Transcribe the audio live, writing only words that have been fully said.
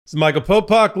This is Michael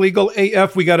Popak, Legal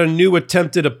AF. We got a new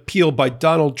attempted appeal by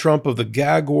Donald Trump of the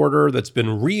gag order that's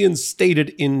been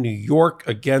reinstated in New York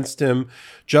against him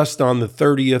just on the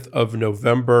 30th of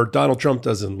November. Donald Trump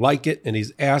doesn't like it, and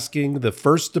he's asking the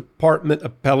First Department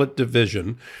Appellate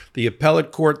Division, the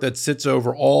appellate court that sits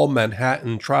over all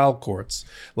Manhattan trial courts,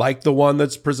 like the one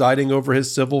that's presiding over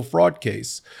his civil fraud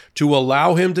case, to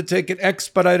allow him to take an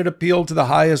expedited appeal to the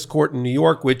highest court in New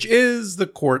York, which is the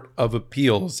Court of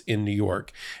Appeals in New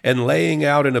York, and laying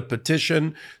out in a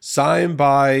petition signed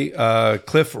by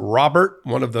Cliff Robert,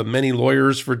 one of the many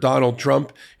lawyers for Donald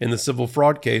Trump in the civil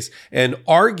fraud case, and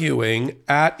arguing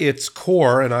at its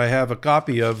core, and I have a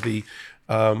copy of the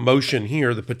motion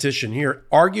here, the petition here,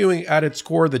 arguing at its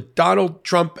core that Donald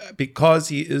Trump, because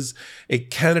he is a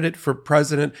candidate for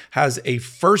president, has a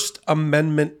First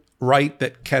Amendment right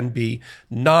that can be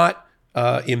not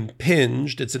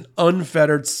impinged. It's an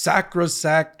unfettered,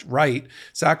 sacrosanct right,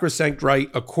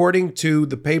 according to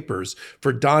the papers,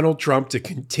 for Donald Trump to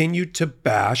continue to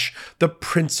bash the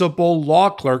principal law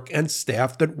clerk and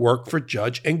staff that work for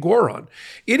Judge Engoron.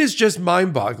 It is just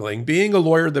mind-boggling, being a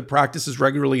lawyer that practices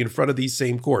regularly in front of these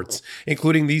same courts,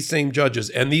 including these same judges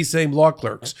and these same law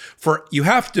clerks, for you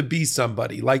have to be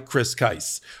somebody like Chris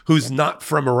Kice, who's not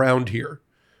from around here,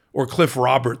 or Cliff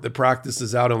Robert that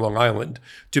practices out in Long Island,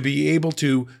 to be able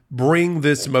to bring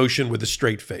this motion with a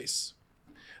straight face.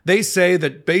 They say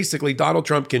that basically Donald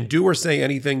Trump can do or say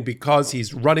anything because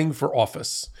he's running for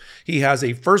office. He has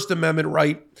a First Amendment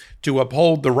right to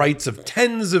uphold the rights of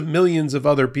tens of millions of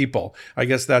other people. I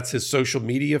guess that's his social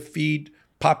media feed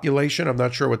population. I'm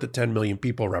not sure what the 10 million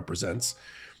people represents.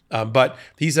 But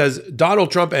he says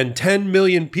Donald Trump and 10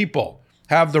 million people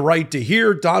have the right to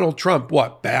hear Donald Trump,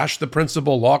 bash the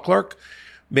principal law clerk,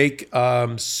 make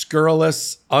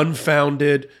scurrilous,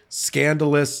 unfounded,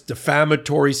 scandalous,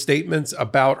 defamatory statements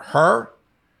about her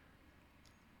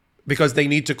because they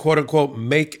need to, quote unquote,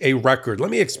 make a record.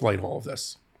 Let me explain all of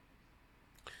this.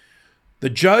 The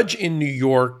judge in New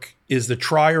York is the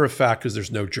trier of fact because there's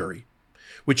no jury,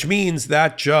 which means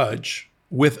that judge,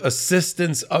 with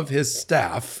assistance of his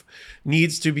staff,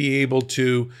 needs to be able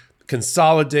to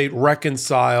consolidate,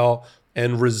 reconcile,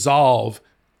 and resolve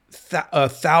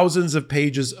thousands of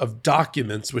pages of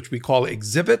documents, which we call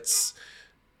exhibits,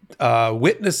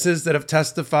 witnesses that have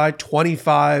testified,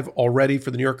 25 already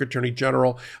for the New York Attorney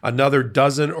General, another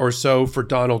dozen or so for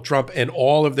Donald Trump, and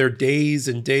all of their days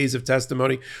and days of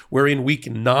testimony. We're in week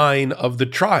 9 of the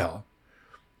trial.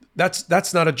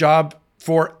 That's not a job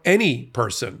for any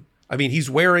person. I mean, he's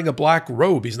wearing a black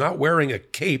robe. He's not wearing a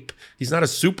cape. He's not a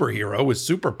superhero with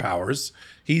superpowers.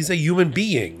 He's a human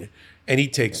being, and he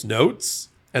takes notes,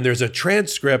 and there's a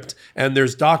transcript, and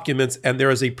there's documents, and there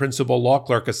is a principal law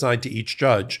clerk assigned to each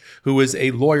judge who is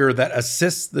a lawyer that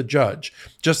assists the judge.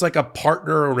 Just like a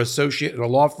partner or an associate in a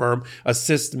law firm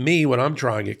assists me when I'm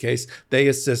trying a case, they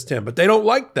assist him. But they don't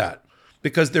like that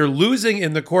because they're losing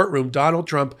in the courtroom. Donald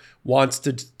Trump wants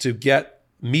to get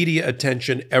media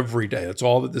attention every day. That's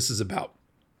all that this is about.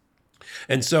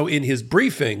 And so in his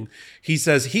briefing, he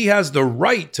says he has the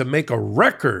right to make a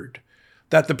record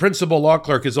that the principal law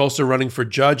clerk is also running for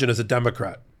judge and is a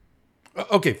Democrat.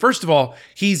 Okay, first of all,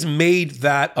 he's made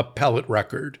that appellate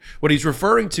record. What he's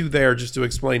referring to there, just to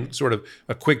explain sort of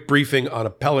a quick briefing on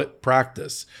appellate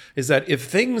practice, is that if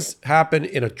things happen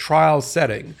in a trial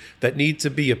setting that need to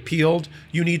be appealed,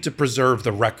 you need to preserve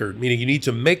the record, meaning you need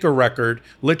to make a record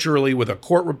literally with a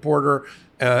court reporter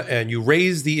and you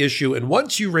raise the issue. And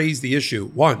once you raise the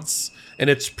issue once and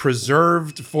it's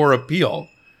preserved for appeal,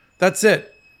 that's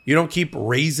it. You don't keep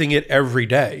raising it every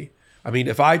day. I mean,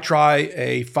 if I try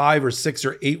a 5 or 6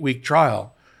 or 8 week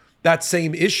trial, that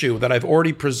same issue that I've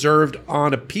already preserved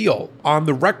on appeal, on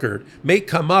the record, may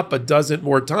come up a dozen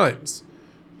more times.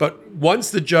 But once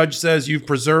the judge says you've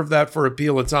preserved that for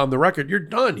appeal, it's on the record, you're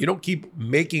done. You don't keep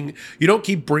bringing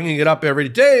it up every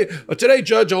day. Today,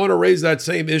 Judge, I want to raise that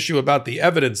same issue about the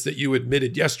evidence that you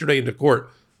admitted yesterday into court.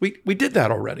 We did that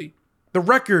already. The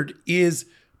record is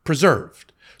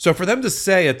preserved. So for them to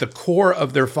say at the core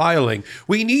of their filing,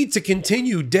 we need to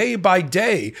continue day by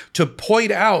day to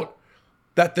point out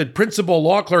that the principal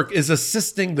law clerk is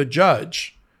assisting the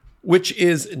judge, which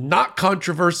is not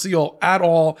controversial at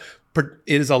all. It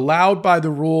is allowed by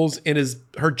the rules and is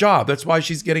her job. That's why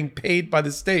she's getting paid by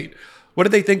the state. What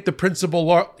do they think the principal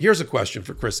law? Here's a question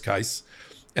for Chris Kice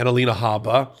and Alina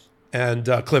Habba and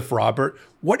Cliff Robert.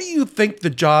 What do you think the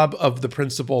job of the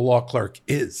principal law clerk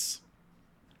is?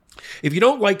 If you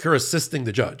don't like her assisting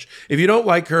the judge, if you don't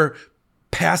like her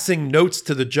passing notes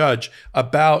to the judge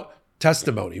about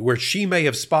testimony where she may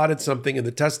have spotted something in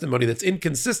the testimony that's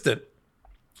inconsistent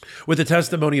with the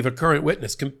testimony of a current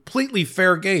witness. Completely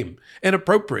fair game and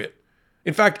appropriate.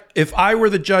 In fact, if I were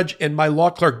the judge and my law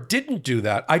clerk didn't do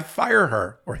that, I'd fire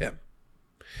her or him.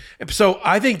 So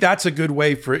I think that's a good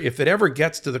way for, if it ever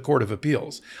gets to the Court of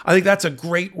Appeals, I think that's a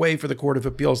great way for the Court of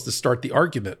Appeals to start the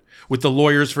argument with the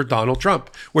lawyers for Donald Trump,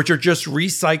 which are just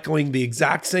recycling the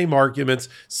exact same arguments,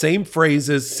 same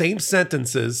phrases, same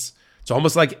sentences. It's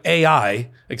almost like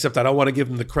AI, except I don't want to give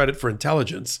them the credit for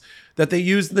intelligence, that they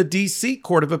use in the D.C.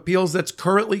 Court of Appeals that's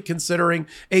currently considering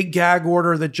a gag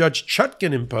order that Judge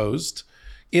Chutkan imposed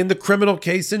in the criminal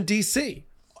case in D.C.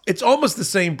 It's almost the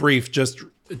same brief, just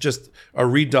a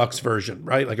Redux version,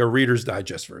 right? Like a Reader's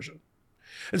Digest version.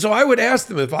 And so I would ask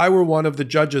them, if I were one of the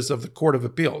judges of the Court of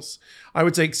Appeals, I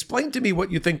would say, explain to me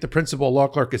what you think the principal law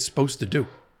clerk is supposed to do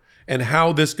and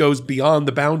how this goes beyond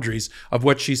the boundaries of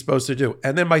what she's supposed to do.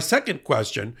 And then my second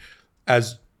question,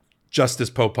 as Justice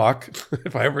Popak,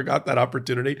 if I ever got that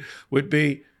opportunity, would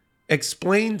be,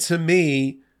 explain to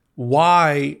me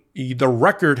why the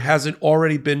record hasn't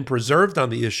already been preserved on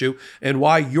the issue and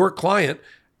why your client,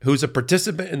 who's a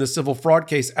participant in the civil fraud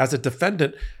case as a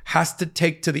defendant, has to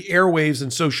take to the airwaves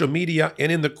and social media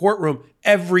and in the courtroom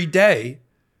every day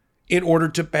in order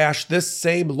to bash this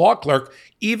same law clerk,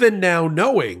 even now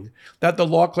knowing that the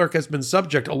law clerk has been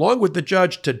subject, along with the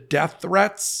judge, to death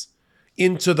threats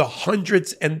into the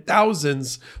hundreds and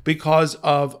thousands because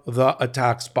of the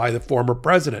attacks by the former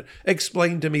president.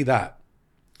 Explain to me that.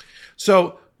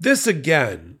 So this,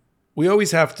 again, we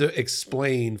always have to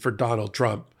explain for Donald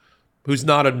Trump, who's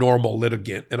not a normal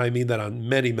litigant, and I mean that on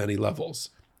many, many levels.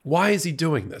 Why is he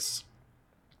doing this?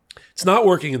 It's not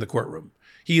working in the courtroom.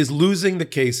 He is losing the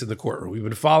case in the courtroom. We've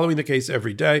been following the case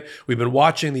every day. We've been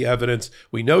watching the evidence.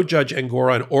 We know Judge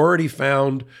Engoron already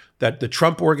found that the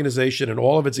Trump organization and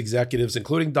all of its executives,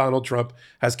 including Donald Trump,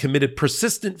 has committed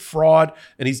persistent fraud,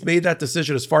 and he's made that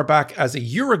decision as far back as a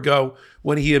year ago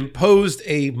when he imposed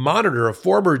a monitor, a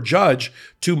former judge,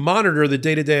 to monitor the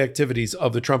day-to-day activities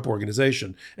of the Trump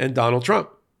organization and Donald Trump.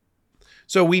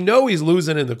 So we know he's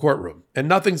losing in the courtroom, and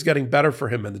nothing's getting better for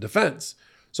him in the defense.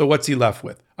 So what's he left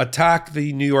with? Attack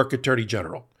the New York Attorney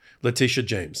General, Letitia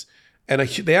James. And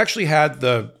they actually had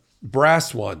the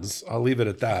brass ones, I'll leave it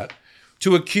at that,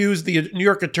 to accuse the New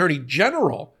York Attorney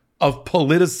General of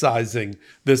politicizing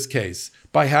this case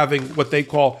by having what they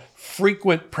call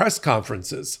frequent press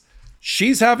conferences.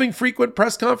 She's having frequent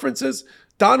press conferences.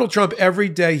 Donald Trump, every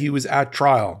day he was at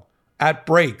trial, at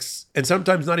breaks, and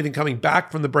sometimes not even coming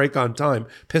back from the break on time,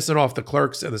 pissing off the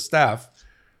clerks and the staff,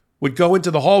 would go into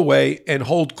the hallway and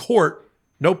hold court,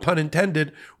 no pun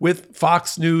intended, with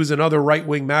Fox News and other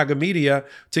right-wing MAGA media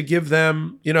to give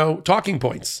them, talking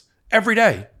points every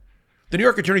day. The New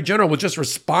York Attorney General was just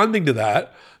responding to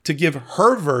that to give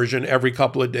her version every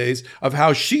couple of days of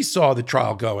how she saw the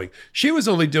trial going. She was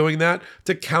only doing that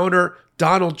to counter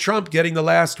Donald Trump getting the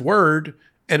last word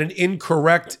and an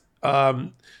incorrect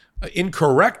word,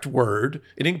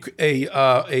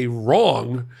 a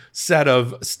wrong set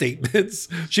of statements.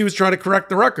 She was trying to correct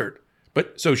the record.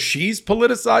 But so she's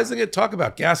politicizing it. Talk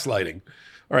about gaslighting.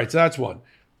 All right, so that's one.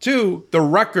 Two, the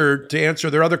record, to answer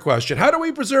their other question. How do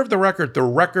we preserve the record? The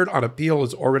record on appeal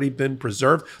has already been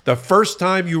preserved. The first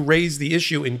time you raise the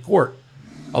issue in court,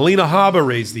 Alina Habba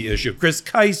raised the issue. Chris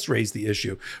Kice raised the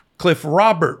issue. Cliff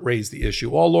Robert raised the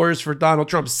issue. All lawyers for Donald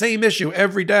Trump. Same issue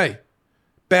every day.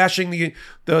 Bashing the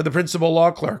principal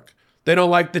law clerk. They don't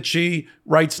like that she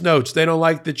writes notes. They don't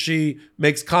like that she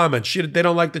makes comments. They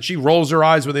don't like that she rolls her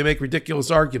eyes when they make ridiculous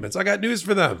arguments. I got news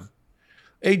for them.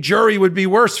 A jury would be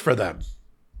worse for them.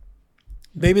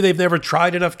 Maybe they've never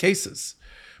tried enough cases,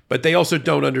 but they also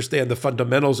don't understand the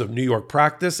fundamentals of New York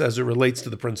practice as it relates to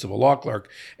the principal law clerk.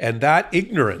 And that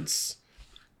ignorance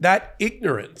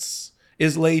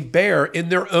is laid bare in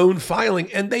their own filing,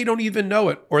 and they don't even know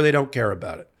it or they don't care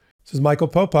about it. This is Michael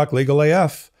Popak, Legal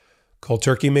AF. Cold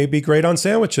turkey may be great on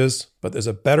sandwiches, but there's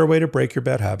a better way to break your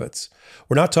bad habits.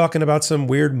 We're not talking about some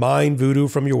weird mind voodoo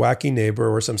from your wacky neighbor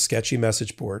or some sketchy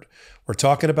message board. We're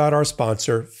talking about our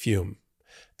sponsor, Fume.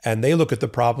 And they look at the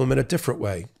problem in a different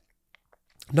way.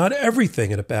 Not everything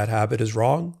in a bad habit is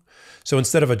wrong. So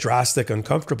instead of a drastic,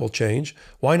 uncomfortable change,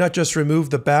 why not just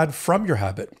remove the bad from your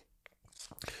habit?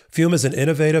 Fume is an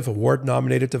innovative,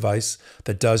 award-nominated device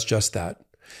that does just that.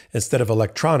 Instead of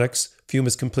electronics, Fume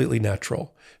is completely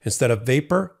natural. Instead of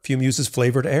vapor, Fume uses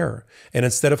flavored air. And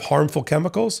instead of harmful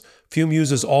chemicals, Fume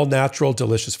uses all natural,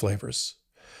 delicious flavors.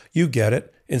 You get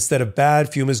it. Instead of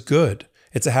bad, Fume is good.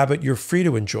 It's a habit you're free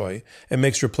to enjoy and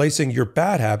makes replacing your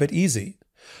bad habit easy.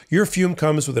 Your Fume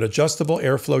comes with an adjustable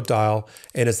airflow dial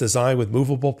and is designed with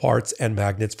movable parts and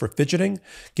magnets for fidgeting,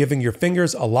 giving your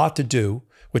fingers a lot to do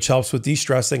which helps with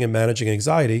de-stressing and managing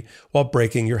anxiety while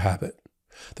breaking your habit.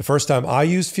 The first time I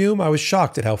used Fume, I was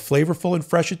shocked at how flavorful and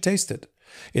fresh it tasted.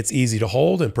 It's easy to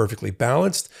hold and perfectly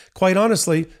balanced. Quite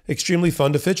honestly, extremely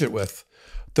fun to fidget with.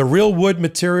 The real wood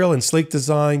material and sleek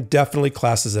design definitely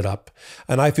classes it up,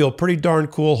 and I feel pretty darn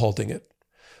cool holding it.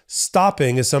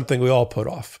 Stopping is something we all put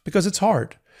off because it's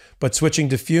hard, but switching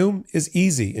to Fume is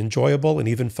easy, enjoyable, and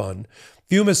even fun.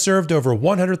 Fume has served over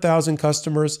 100,000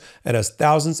 customers and has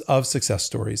thousands of success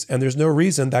stories, and there's no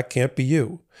reason that can't be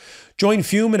you. Join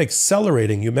Fume in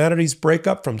accelerating humanity's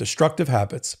breakup from destructive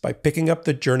habits by picking up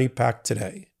the Journey Pack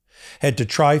today. Head to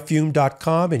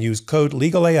tryfume.com and use code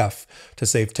LEGALAF to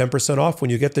save 10% off when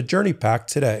you get the Journey Pack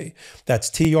today. That's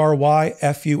tryfum.com.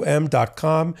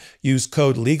 Use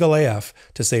code LEGALAF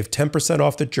to save 10%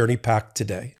 off the Journey Pack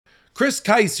today. Chris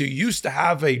Kise, who used to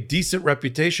have a decent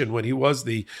reputation when he was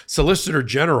the Solicitor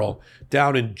General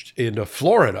down in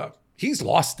Florida, he's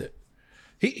lost it.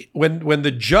 When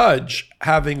the judge,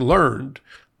 having learned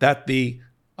that the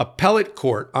appellate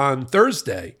court on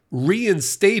Thursday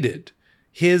reinstated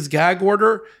his gag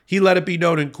order, he let it be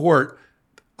known in court,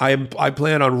 I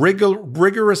plan on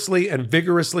rigorously and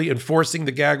vigorously enforcing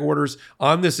the gag orders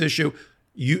on this issue.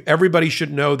 Everybody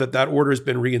should know that order has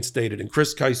been reinstated. And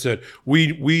Chris Kise said,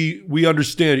 "We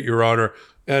understand it, Your Honor,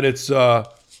 and it's a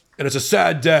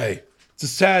sad day. It's a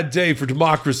sad day for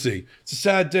democracy. It's a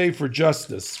sad day for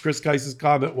justice." Chris Kise's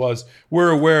comment was,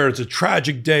 "We're aware it's a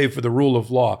tragic day for the rule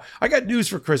of law." I got news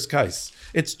for Chris Kise.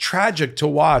 It's tragic to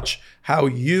watch how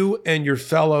you and your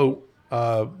fellow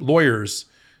lawyers,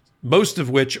 most of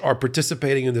which are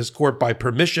participating in this court by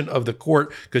permission of the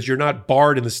court because you're not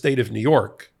barred in the state of New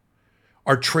York,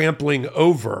 are trampling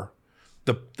over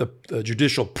the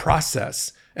judicial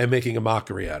process and making a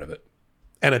mockery out of it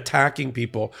and attacking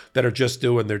people that are just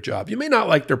doing their job. You may not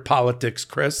like their politics,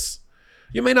 Chris.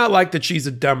 You may not like that she's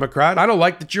a Democrat. I don't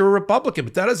like that you're a Republican,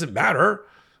 but that doesn't matter.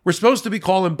 We're supposed to be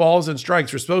calling balls and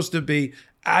strikes. We're supposed to be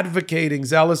advocating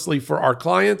zealously for our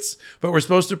clients, but we're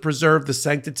supposed to preserve the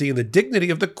sanctity and the dignity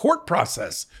of the court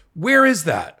process. Where is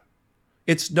that?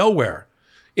 It's nowhere.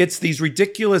 It's these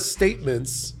ridiculous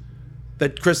statements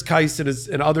that Chris Kise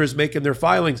and others make in their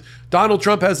filings. Donald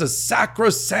Trump has a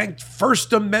sacrosanct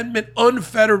First Amendment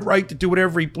unfettered right to do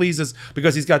whatever he pleases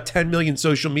because he's got 10 million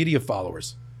social media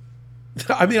followers.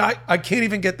 I mean, I can't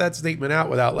even get that statement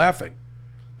out without laughing.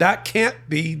 That can't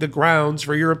be the grounds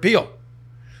for your appeal.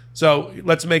 So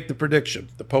let's make the prediction,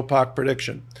 the Popak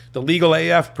prediction, the Legal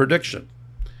AF prediction.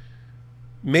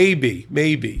 Maybe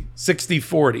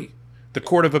 60-40. The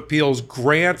Court of Appeals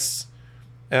grants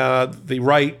the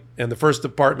right, and the First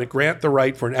Department grant the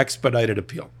right for an expedited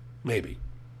appeal. Maybe.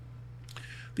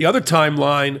 The other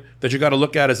timeline that you got to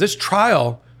look at is this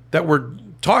trial that we're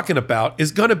talking about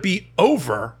is going to be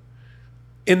over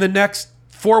in the next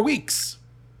 4 weeks.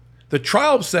 The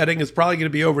trial setting is probably going to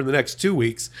be over in the next 2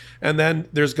 weeks, and then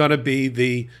there's going to be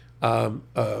the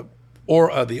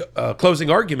closing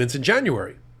arguments in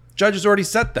January. Judge has already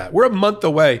set that. We're a month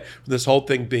away from this whole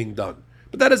thing being done.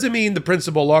 But that doesn't mean the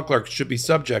principal law clerk should be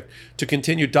subject to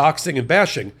continued doxing and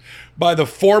bashing by the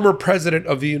former president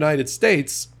of the United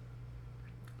States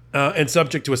and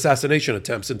subject to assassination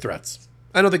attempts and threats.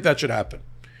 I don't think that should happen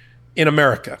in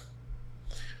America.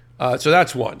 So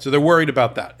that's one. So they're worried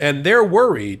about that. And they're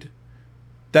worried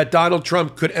that Donald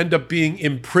Trump could end up being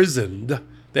imprisoned.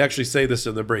 They actually say this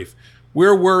in the brief.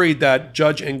 We're worried that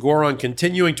Judge Engoron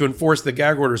continuing to enforce the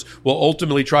gag orders will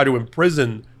ultimately try to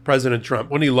imprison President Trump.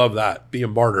 Wouldn't he love that? Be a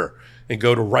martyr and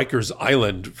go to Rikers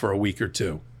Island for a week or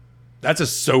two. That's a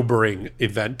sobering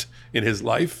event in his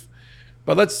life.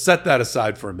 But let's set that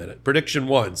aside for a minute. Prediction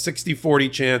 1,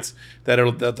 60-40 chance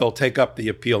that they'll take up the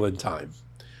appeal in time.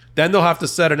 Then they'll have to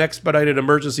set an expedited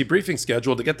emergency briefing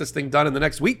schedule to get this thing done in the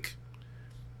next week.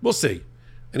 We'll see.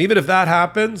 And even if that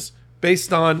happens,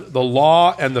 based on the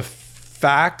law and the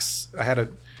facts, I had a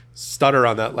stutter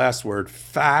on that last word,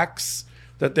 facts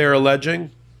that they're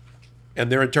alleging,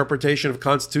 and their interpretation of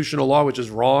constitutional law, which is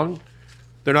wrong,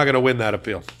 they're not going to win that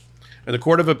appeal. And the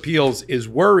Court of Appeals is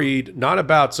worried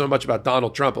not so much about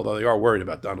Donald Trump, although they are worried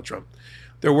about Donald Trump.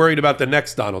 They're worried about the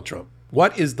next Donald Trump.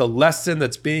 What is the lesson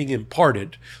that's being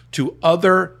imparted to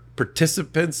other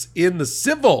participants in the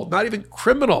civil, not even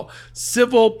criminal,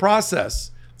 civil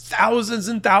process? Thousands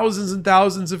and thousands and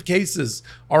thousands of cases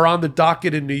are on the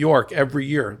docket in New York every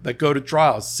year that go to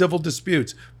trial. Civil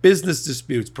disputes, business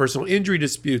disputes, personal injury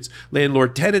disputes,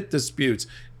 landlord-tenant disputes,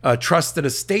 trust and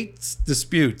estates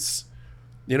disputes,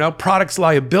 products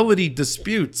liability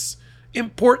disputes,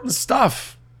 important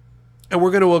stuff. And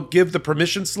we're going to give the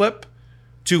permission slip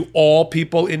to all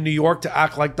people in New York to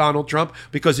act like Donald Trump,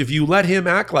 because if you let him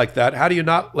act like that, how do you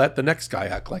not let the next guy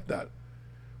act like that?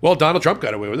 Well, Donald Trump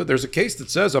got away with it. There's a case that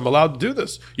says I'm allowed to do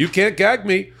this. You can't gag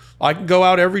me. I can go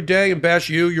out every day and bash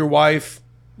you, your wife,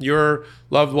 your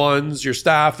loved ones, your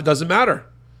staff. It doesn't matter.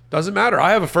 Doesn't matter.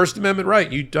 I have a First Amendment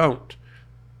right. You don't.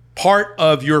 Part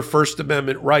of your First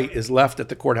Amendment right is left at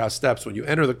the courthouse steps when you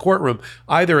enter the courtroom,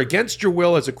 either against your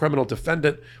will as a criminal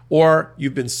defendant, or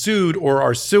you've been sued or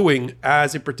are suing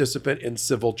as a participant in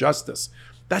civil justice.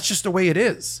 That's just the way it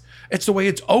is. It's the way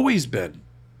it's always been.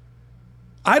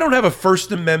 I don't have a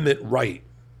First Amendment right.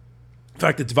 In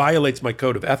fact, it violates my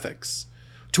code of ethics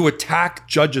to attack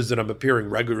judges that I'm appearing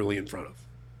regularly in front of.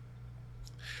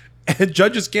 And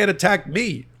judges can't attack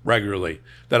me regularly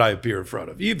that I appear in front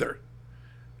of either.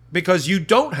 Because you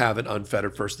don't have an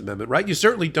unfettered First Amendment right. You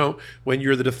certainly don't when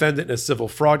you're the defendant in a civil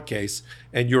fraud case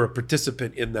and you're a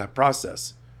participant in that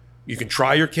process. You can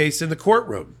try your case in the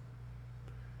courtroom.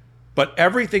 But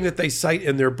everything that they cite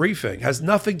in their briefing has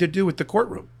nothing to do with the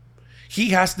courtroom. He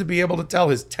has to be able to tell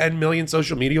his 10 million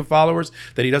social media followers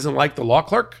that he doesn't like the law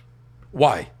clerk.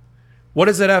 Why? What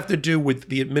does that have to do with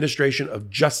the administration of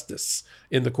justice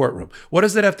in the courtroom? What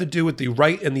does that have to do with the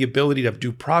right and the ability to have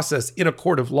due process in a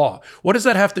court of law? What does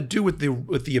that have to do with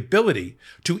the ability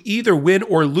to either win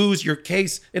or lose your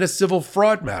case in a civil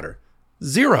fraud matter?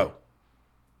 Zero.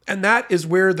 And that is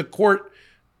where the court,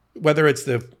 whether it's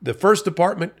the First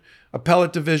Department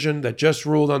Appellate Division that just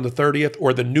ruled on the 30th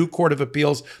or the new Court of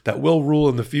Appeals that will rule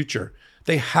in the future,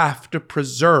 they have to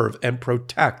preserve and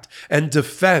protect and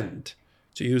defend,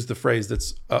 to use the phrase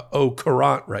that's au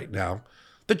courant right now,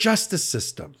 the justice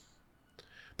system.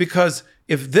 Because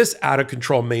if this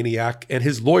out-of-control maniac and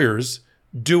his lawyers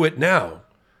do it now,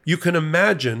 you can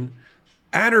imagine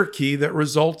anarchy that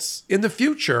results in the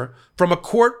future from a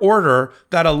court order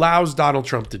that allows Donald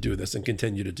Trump to do this and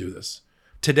continue to do this.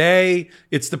 Today,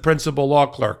 it's the principal law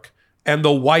clerk and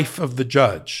the wife of the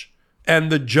judge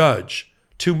and the judge.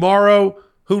 Tomorrow,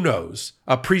 who knows,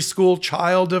 a preschool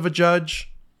child of a judge?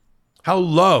 How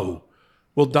low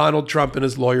will Donald Trump and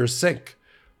his lawyers sink?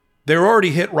 They're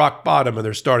already hit rock bottom and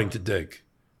they're starting to dig,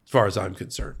 as far as I'm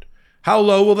concerned. How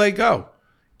low will they go?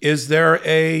 Is there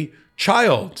a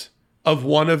child of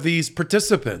one of these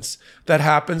participants that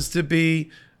happens to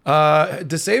be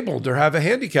disabled or have a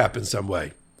handicap in some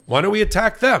way? Why don't we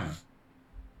attack them?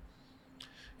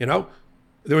 You know,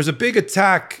 there was a big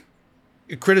attack,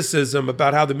 criticism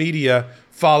about how the media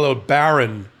followed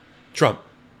Barron Trump.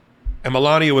 And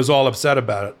Melania was all upset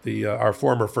about it, our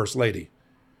former First Lady.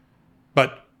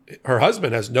 But her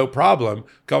husband has no problem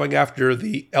going after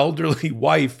the elderly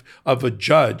wife of a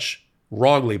judge,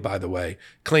 wrongly, by the way,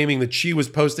 claiming that she was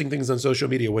posting things on social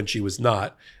media when she was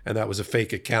not, and that was a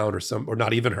fake account or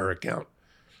not even her account.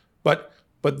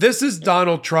 But this is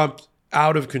Donald Trump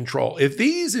out of control. If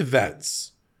these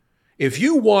events, if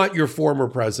you want your former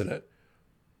president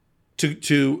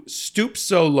to stoop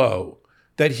so low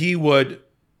that he would,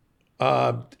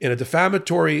 in a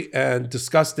defamatory and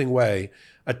disgusting way,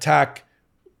 attack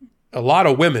a lot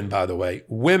of women, by the way,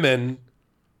 women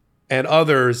and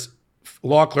others,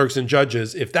 law clerks and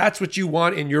judges, if that's what you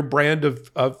want in your brand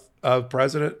of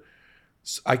president,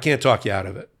 I can't talk you out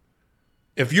of it.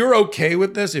 If you're okay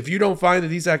with this, if you don't find that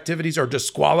these activities are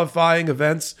disqualifying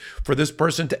events for this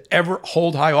person to ever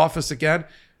hold high office again,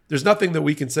 there's nothing that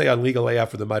we can say on Legal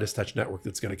AF or the Midas Touch Network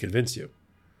that's going to convince you.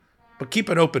 But keep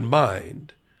an open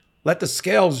mind. Let the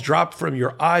scales drop from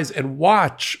your eyes and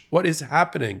watch what is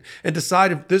happening and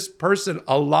decide if this person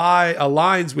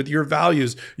aligns with your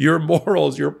values, your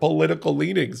morals, your political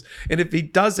leanings. And if he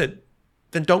doesn't,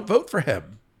 then don't vote for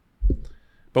him.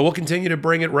 But we'll continue to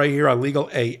bring it right here on Legal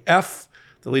AF,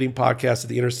 the leading podcast at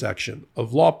the intersection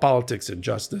of law, politics, and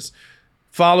justice.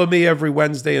 Follow me every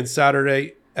Wednesday and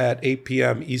Saturday at 8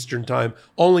 p.m. Eastern Time,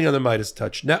 only on the Midas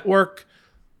Touch Network.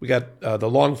 We got the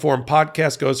long-form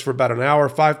podcast goes for about an hour,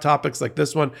 5 topics like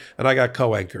this one, and I got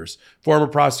co-anchors. Former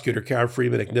prosecutor Karen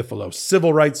Freeman-Agnifilo,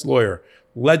 civil rights lawyer,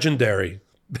 legendary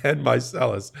Ben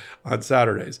Meiselas on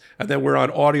Saturdays. And then we're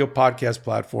on audio podcast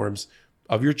platforms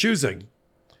of your choosing.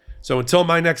 So until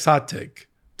my next hot take,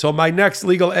 till my next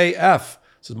Legal AF,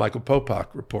 this is Michael Popak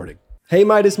reporting. Hey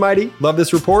Midas Mighty, love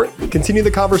this report? Continue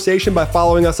the conversation by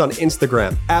following us on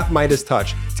Instagram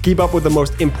 @MidasTouch to keep up with the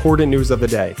most important news of the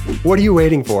day. What are you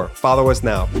waiting for? Follow us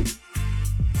now.